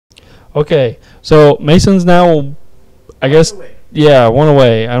Okay, so Mason's now, I guess, yeah, one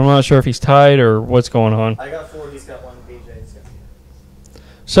away. I'm not sure if he's tied or what's going on. I got 4. He's got 1. BJ's got 2.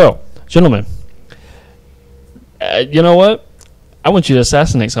 So, gentlemen, you know what? I want you to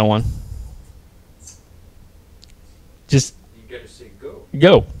assassinate someone. Just You gotta say go.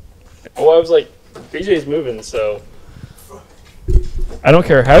 go. Well, I was like, BJ's moving, so I don't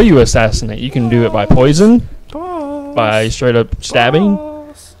care how you assassinate. You can do it by poison, by straight up stabbing.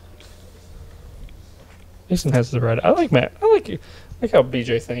 Mason has the right. I like Matt. I like how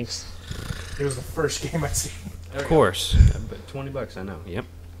BJ thinks. It was the first game I seen. Of course. But $20, I know. Yep.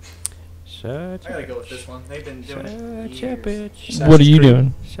 Such I gotta go with this one. They've been doing it Such a years. bitch. What are you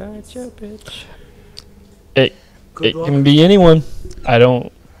doing? Such a bitch. It Good luck. can be anyone. I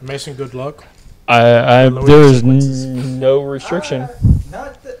don't. Mason, good luck. There is Louis. no restriction.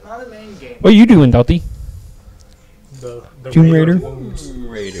 Not a main game. What are you doing, Dalty? The Tomb Raider? Wombs.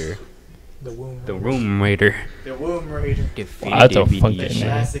 Raider. The womb. The Room Raider. The Womb Raider. Defeat That's a DVD. funky name.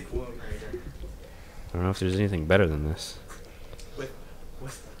 Classic Womb Raider. I don't know if there's anything better than this.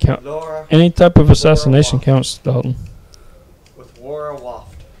 With Count. Laura. Any type of assassination counts, Dalton. With Laura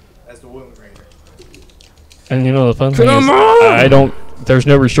Waft as the Womb Raider. And you know the fun thing Come is, on! I don't. There's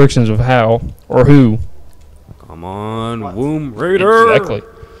no restrictions of how or who. Come on, What? Womb Raider. Exactly.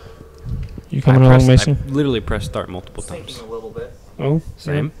 You coming along, Mason? I literally pressed start multiple Thinking times. a little bit. Oh,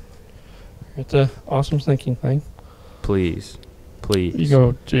 Same. It's a awesome thinking thing. Please. Please. You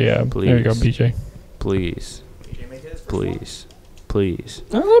go. Yeah. There you go, Please. BJ. Please. BJ make his first Please. Please.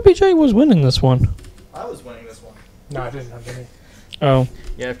 I thought BJ was winning this one. one? I was winning this one. No, I didn't have any. Oh.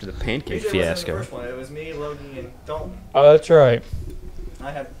 Yeah, after the pancake BJ wasn't fiasco. the first one. It was me, Logan, and Dalton. Oh, that's right.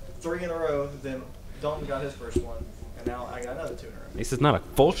 I had 3 in a row. Then Dalton got his first one, and now I got another 2 in a row. This is not a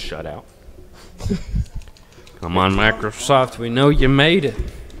full shutout. Come on, Microsoft. We know you made it.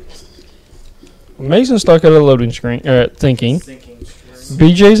 Mason's stuck at a loading screen. Thinking. Sinking string.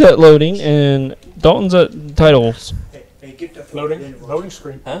 BJ's at loading and Dalton's at titles. Hey, get the 4, then Loading. we'll Loading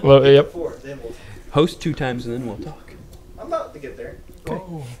screen. Huh? Well, Get the yep. 4, then we'll. Host 2 times and then we'll talk. I'm about to get there.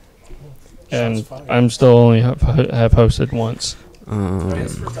 Oh. And Shots fired. I'm still only have hosted once.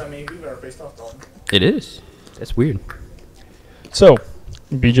 It's the first time me and you've ever faced off, Dalton. It is. That's weird. So,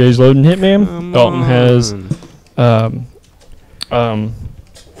 BJ's loading Hitman. Dalton has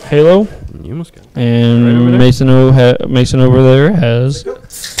Halo, You almost got it. and Right over there? Mason over there has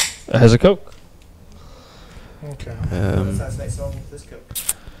a Coke. Okay. Assassinate someone with this coke.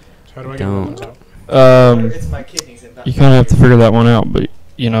 How do I get Don't. my ones out? It's my kidneys. And You kind of have to figure that one out, but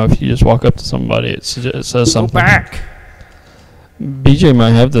you know, if you just walk up to somebody, it says Go something. back. BJ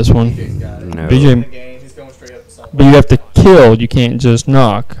might have this one, BJ's got it. No. BJ- In the game, he's going straight up to someone. but you have to kill. You can't just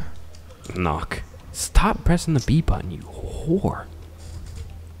knock. Knock. Stop pressing the B button, you whore.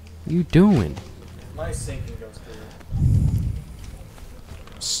 What are you doing? My sinking goes through.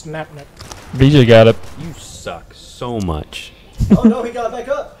 Snap neck. BJ got it. You suck so much. Oh no, he got back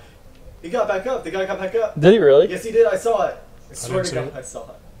up. He got back up. The guy got back up. Did he really? Yes, he did. I saw it. I swear didn't to see God, it. I saw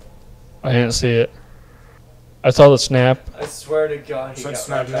it. I didn't see it. I saw the snap. I swear to God, I he said got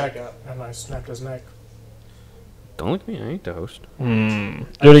snap right back neck, up. and I snapped his neck. Don't look at me, I ain't the host. Do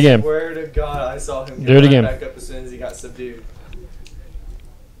it again. I swear to God, I saw him Do get it right again. back up as soon as he got subdued.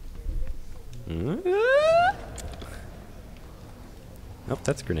 Oh,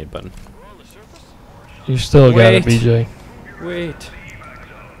 that's a grenade button. You still got it, Wait. BJ. Wait.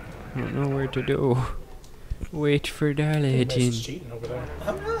 I don't know where to go. Wait for the Mason's legend. cheating over there.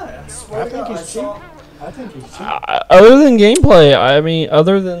 I'm not. I swear I to think God, I he's saw. I think he's cheating. Other than gameplay, I mean,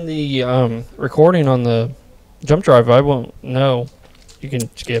 other than the recording on the jump drive, I won't know. You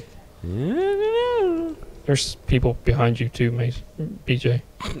can skip. There's people behind you too, BJ.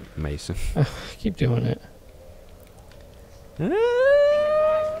 Mason. Keep doing it.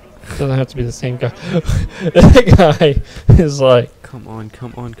 Doesn't have to be the same guy. That guy is like, Come on,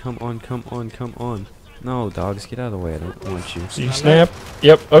 come on, come on, come on, come on. No, dogs, get out of the way. I don't want you. you snap.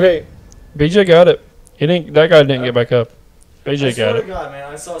 Yep. Okay. BJ got it. He didn't. That guy didn't get back up. I BJ swear got to it. God,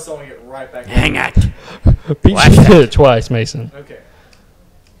 man, I saw someone get right back up. Hang it! BJ did it twice, Mason. Okay.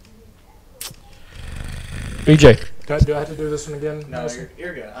 BJ. Do I have to do this one again? No, Mason?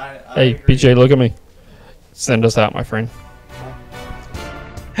 you're good. I Hey, agree. BJ, look at me. Send us out, my friend.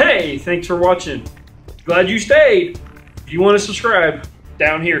 Hey, thanks for watching. Glad you stayed. If you want to subscribe,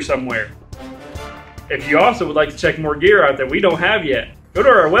 down here somewhere. If you also would like to check more gear out that we don't have yet, go to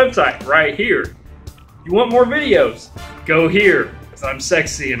our website right here. If you want more videos, go here, because I'm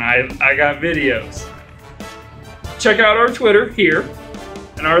sexy and I got videos. Check out our Twitter here,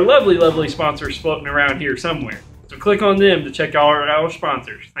 and our lovely, lovely sponsors floating around here somewhere. So click on them to check out our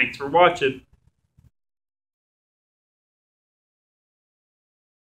sponsors. Thanks for watching.